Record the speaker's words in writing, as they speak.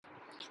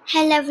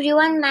Hello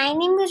everyone, my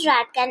name is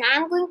Radka and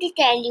I'm going to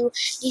tell you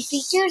the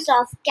features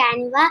of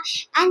Canva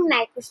and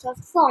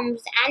Microsoft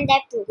Forms and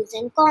their pros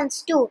and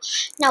cons too.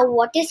 Now,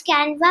 what is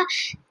Canva?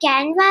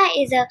 Canva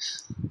is a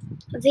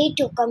way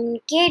to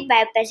communicate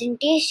by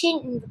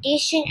presentation,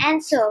 invitation,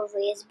 and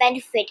surveys.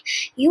 Benefit: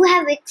 you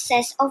have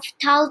access of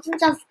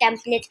thousands of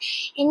templates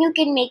and you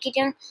can make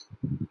it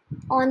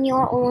on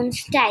your own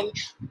style.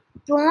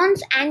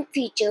 Pros and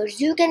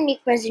features: you can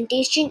make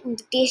presentation,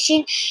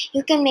 invitation,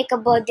 you can make a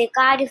birthday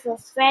card if your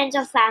friends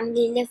or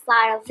family live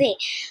far away.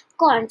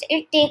 Cons: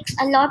 it takes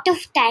a lot of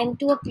time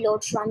to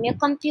upload from your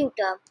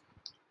computer.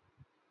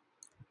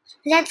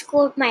 Let's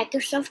go to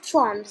Microsoft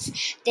Forms,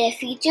 their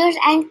features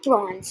and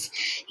pros.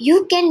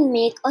 You can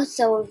make a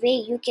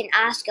survey. You can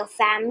ask your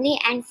family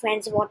and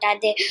friends what are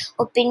their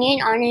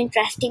opinion on an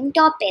interesting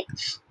topic.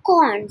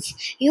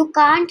 Cons: you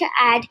can't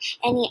add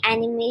any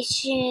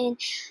animation,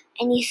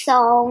 any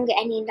song,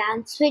 any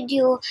dance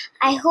video.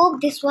 I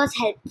hope this was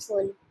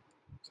helpful.